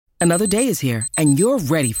Another day is here, and you're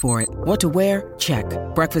ready for it. What to wear? Check.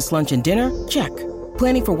 Breakfast, lunch, and dinner? Check.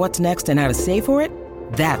 Planning for what's next and how to save for it?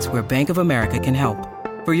 That's where Bank of America can help.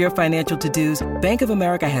 For your financial to-dos, Bank of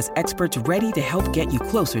America has experts ready to help get you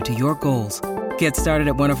closer to your goals. Get started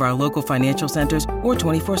at one of our local financial centers or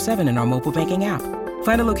 24/7 in our mobile banking app.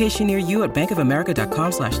 Find a location near you at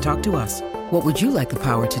bankofamerica.com/talktous. What would you like the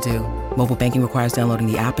power to do? Mobile banking requires downloading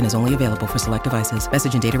the app and is only available for select devices.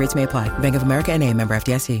 Message and data rates may apply. Bank of America N.A., member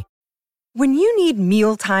FDIC. When you need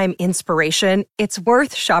mealtime inspiration, it's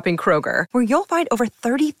worth shopping Kroger, where you'll find over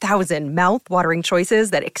 30,000 mouth-watering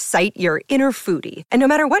choices that excite your inner foodie. And no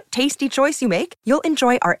matter what tasty choice you make, you'll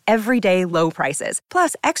enjoy our everyday low prices,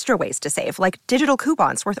 plus extra ways to save, like digital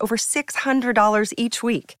coupons worth over $600 each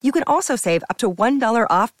week. You can also save up to $1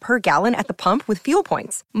 off per gallon at the pump with fuel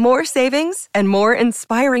points. More savings and more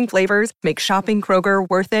inspiring flavors make shopping Kroger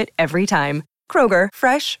worth it every time. Kroger,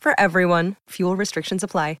 fresh for everyone. Fuel restrictions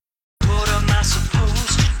apply.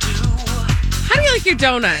 How do you like your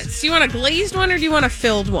donuts? Do you want a glazed one or do you want a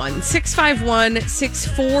filled one?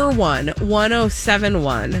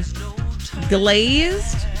 651-641-1071.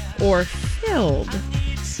 Glazed or filled?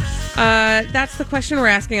 That's the question we're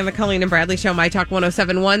asking on the Colleen and Bradley Show, My Talk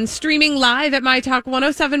 1071, streaming live at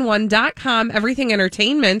mytalk1071.com. Everything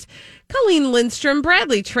Entertainment. Colleen Lindstrom,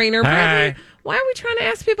 Bradley Trainer. Bradley, why are we trying to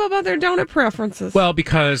ask people about their donut preferences? Well,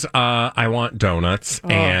 because I want donuts,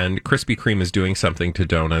 and Krispy Kreme is doing something to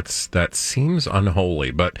donuts that seems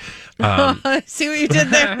unholy. But see what you did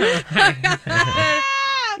there?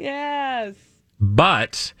 Yes.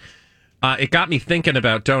 But it got me thinking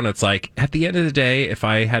about donuts. Like, at the end of the day, if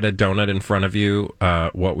I had a donut in front of you,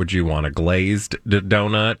 what would you want? A glazed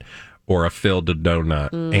donut or a filled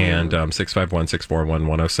donut? And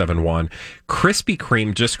 651-641-1071. Krispy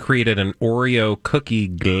Kreme just created an Oreo cookie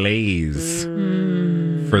glaze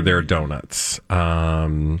for their donuts.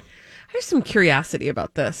 I have some curiosity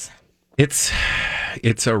about this. It's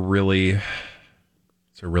a really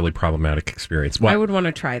problematic experience. Well, I would want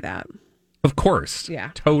to try that. Of course. Yeah.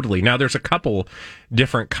 Totally. Now, there's a couple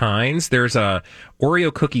different kinds. There's a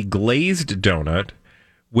Oreo cookie glazed donut,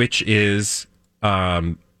 which is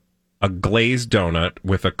a glazed donut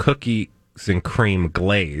with a cookies and cream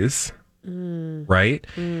glaze, right?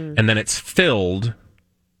 And then it's filled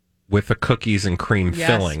with a cookies and cream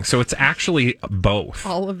filling. So it's actually both.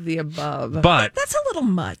 All of the above. But that's a little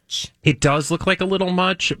much. It does look like a little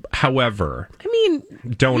much. However, I mean,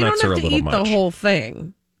 donuts are a little much. You don't have to eat the whole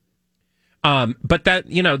thing. But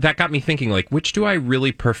that got me thinking, like, which do I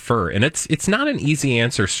really prefer? And it's not an easy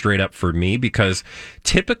answer straight up for me, because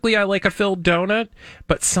typically I like a filled donut,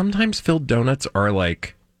 but sometimes filled donuts are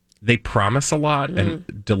like, they promise a lot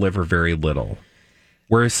and deliver very little.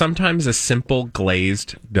 Whereas sometimes a simple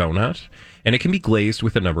glazed donut, and it can be glazed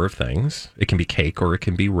with a number of things. It can be cake or it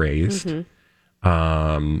can be raised.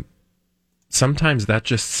 Sometimes that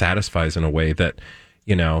just satisfies in a way that,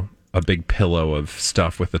 a big pillow of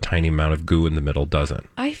stuff with a tiny amount of goo in the middle doesn't.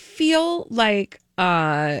 I feel like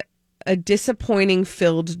a disappointing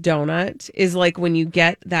filled donut is like when you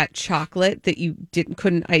get that chocolate that you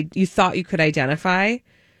you thought you could identify,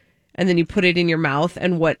 and then you put it in your mouth,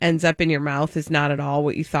 and what ends up in your mouth is not at all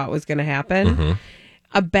what you thought was going to happen.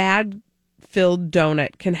 A bad filled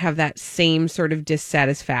donut can have that same sort of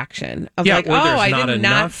dissatisfaction of I did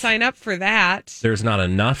not sign up for that. There's not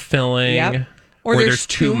enough filling. Yep. Or there's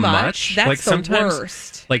too much. That's like the sometimes,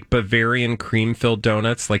 worst. Like Bavarian cream-filled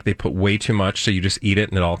donuts, like they put way too much, so you just eat it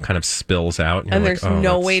and it all kind of spills out. And there's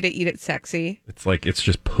no way to eat it sexy. It's like, it's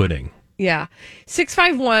just pudding. Yeah.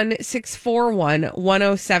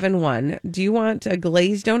 651-641-1071. Do you want a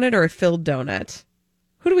glazed donut or a filled donut?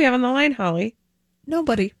 Who do we have on the line, Holly?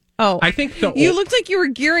 Nobody. Oh. I think you looked like you were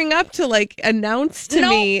gearing up to announce to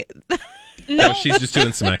me. No, she's just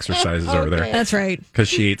doing some exercises over there. That's right. Because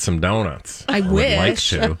she ate some donuts. I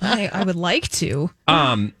wish. Would like to. I would like to.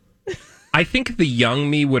 I think the young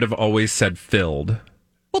me would have always said filled.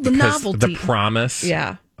 Well, the novelty. The promise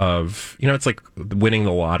of, it's like winning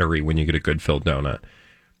the lottery when you get a good filled donut.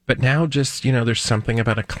 But now just, there's something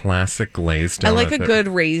about a classic glazed donut. I like a good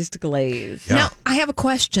raised glaze. Yeah. Now, I have a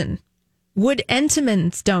question. Would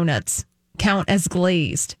Entenmann's donuts count as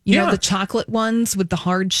glazed? You know, the chocolate ones with the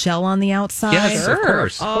hard shell on the outside? Yes, sure, of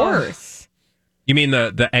course. Of course. You mean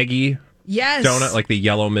the eggy donut, like the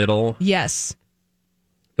yellow middle? Yes.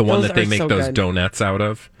 The one Those that they are make so those good. donuts out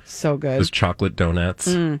of? So good. Those chocolate donuts.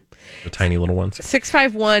 The tiny little ones.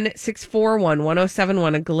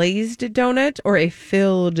 651-641-1071. A glazed donut or a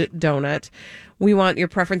filled donut? We want your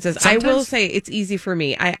preferences. Sometimes, I will say it's easy for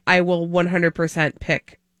me. I will 100%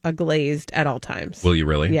 pick a glazed at all times. Will you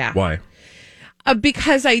really? Yeah. Why?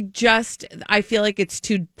 Because I feel like it's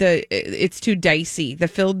too dicey. The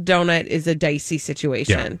filled donut is a dicey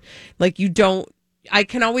situation. Yeah. Like I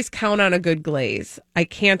can always count on a good glaze. I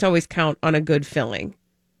can't always count on a good filling.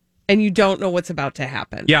 And you don't know what's about to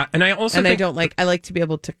happen. Yeah, and I also think I like to be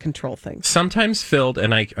able to control things. Sometimes filled,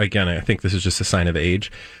 and I think this is just a sign of age.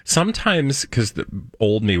 Sometimes, because the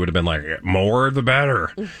old me would have been like, more the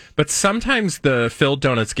better. But sometimes the filled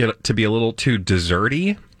donuts get to be a little too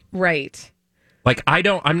desserty. Right. Like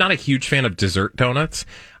I'm not a huge fan of dessert donuts.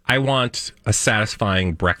 I want a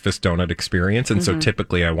satisfying breakfast donut experience, and so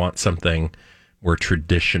typically I want something more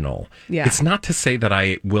traditional. Yeah. It's not to say that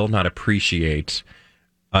I will not appreciate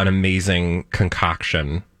an amazing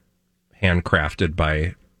concoction handcrafted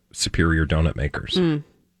by superior donut makers. I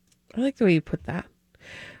like the way you put that.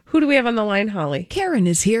 Who do we have on the line, Holly? Karen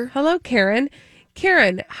is here. Hello, Karen.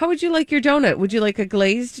 Karen, how would you like your donut? Would you like a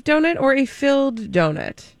glazed donut or a filled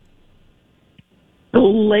donut?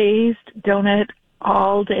 Glazed donut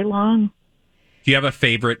all day long. Do you have a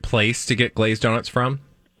favorite place to get glazed donuts from?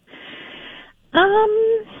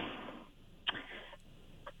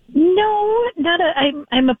 No,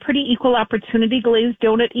 I'm a pretty equal opportunity glazed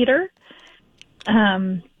donut eater.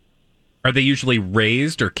 Are they usually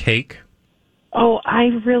raised or cake? Oh, I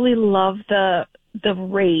really love the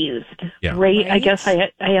raised. Yeah. I guess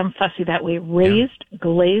I am fussy that way. Raised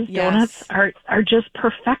glazed donuts are just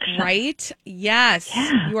perfection. Right? Yes.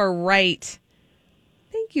 Yeah. You are right.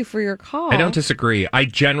 Thank you for your call. I don't disagree. I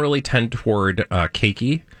generally tend toward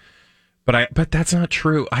cakey. But that's not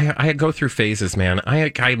true. I go through phases, man.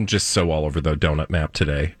 I'm just so all over the donut map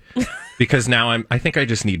today because now I think I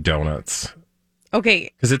just need donuts.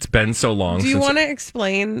 Okay. Because it's been so long. Do you want to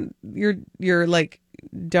explain your like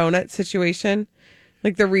donut situation?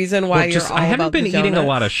 Like the reason why I haven't been eating a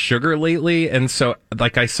lot of sugar lately, and so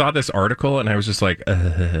like I saw this article and I was just like,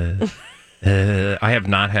 I have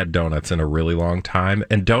not had donuts in a really long time,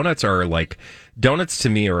 and donuts to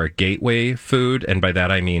me are a gateway food, and by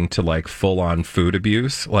that I mean to like full on food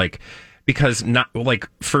abuse, like because not like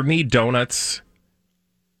for me donuts,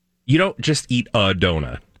 you don't just eat a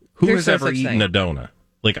donut. Who has ever eaten a donut?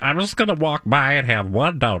 Like I'm just gonna walk by and have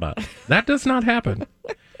one donut. That does not happen.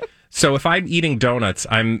 So if I'm eating donuts,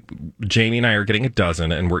 Jamie and I are getting a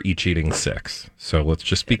dozen, and we're each eating 6. So let's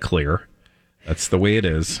just be clear. That's the way it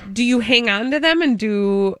is. Do you hang on to them and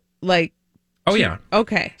do like... Oh, yeah.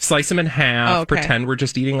 Okay. Slice them in half, pretend we're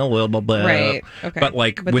just eating a little bit. Right. Okay. But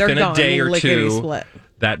within a day or two,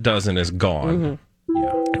 that dozen is gone.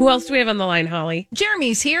 Yeah. Who else do we have on the line, Holly?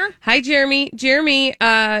 Jeremy's here. Hi, Jeremy. Jeremy,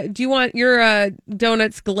 do you want your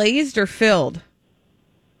donuts glazed or filled?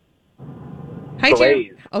 Hi,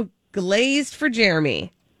 Jeremy. Oh, glazed for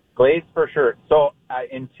Jeremy. Glazed for sure. So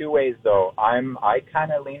in 2 ways, though, I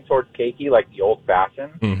kind of lean towards cakey, like the old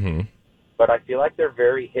fashioned. Mm-hmm. But I feel like they're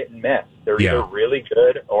very hit and miss. They're either really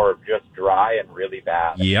good or just dry and really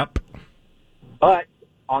bad. Yep. But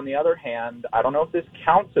on the other hand, I don't know if this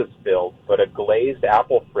counts as filled, but a glazed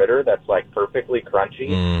apple fritter that's like perfectly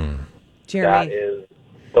crunchy. Jeremy,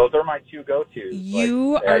 those are my 2 go-tos.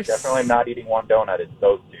 You are definitely not eating one donut. It's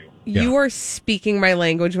those 2. You are speaking my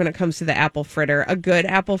language when it comes to the apple fritter. A good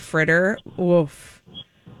apple fritter, woof.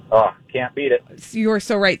 Oh, can't beat it. You are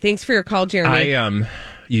so right. Thanks for your call, Jeremy. I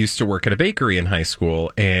used to work at a bakery in high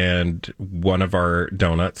school, and one of our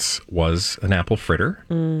donuts was an apple fritter.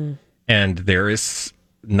 And there is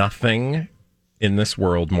nothing in this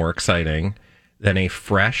world more exciting than a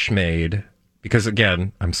fresh made, because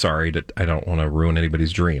again, I'm sorry, I don't want to ruin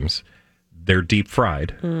anybody's dreams. They're deep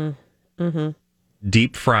fried.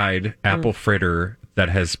 Deep fried apple fritter that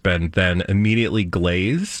has been then immediately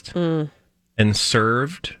glazed and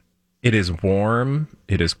served. It is warm.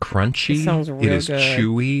 It is crunchy. It sounds real It is good.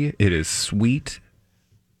 chewy. It is sweet.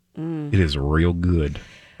 It is real good.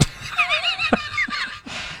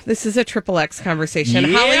 This is a triple X conversation.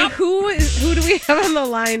 Yep. Holly, who do we have on the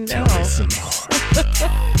line now?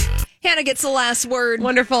 Hannah gets the last word.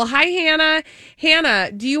 Wonderful. Hi, Hannah.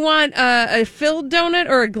 Hannah, do you want a filled donut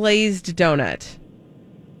or a glazed donut?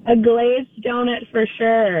 A glazed donut for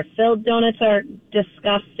sure. Filled donuts are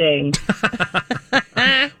disgusting.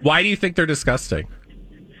 Why do you think they're disgusting?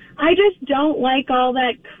 I just don't like all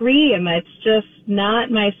that cream. It's just not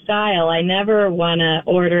my style. I never want to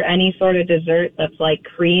order any sort of dessert that's like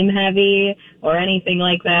cream heavy or anything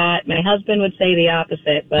like that. My husband would say the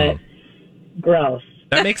opposite, but gross.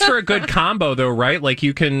 That makes for a good combo, though, right? Like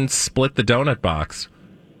you can split the donut box.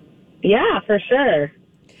 Yeah, for sure.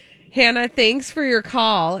 Hannah, thanks for your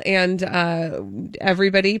call. And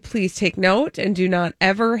everybody, please take note and do not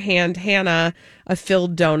ever hand Hannah a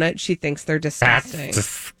filled donut. She thinks they're disgusting. That's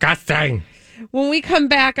disgusting. When we come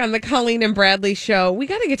back on the Colleen and Bradley show, we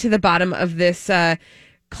got to get to the bottom of this Khloe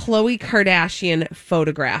Kardashian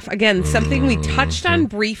photograph. Again, something we touched on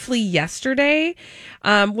briefly yesterday.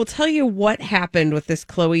 We'll tell you what happened with this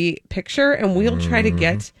Khloe picture, and we'll try to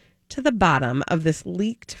get to the bottom of this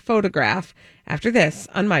leaked photograph after this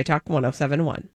on My Talk 1071.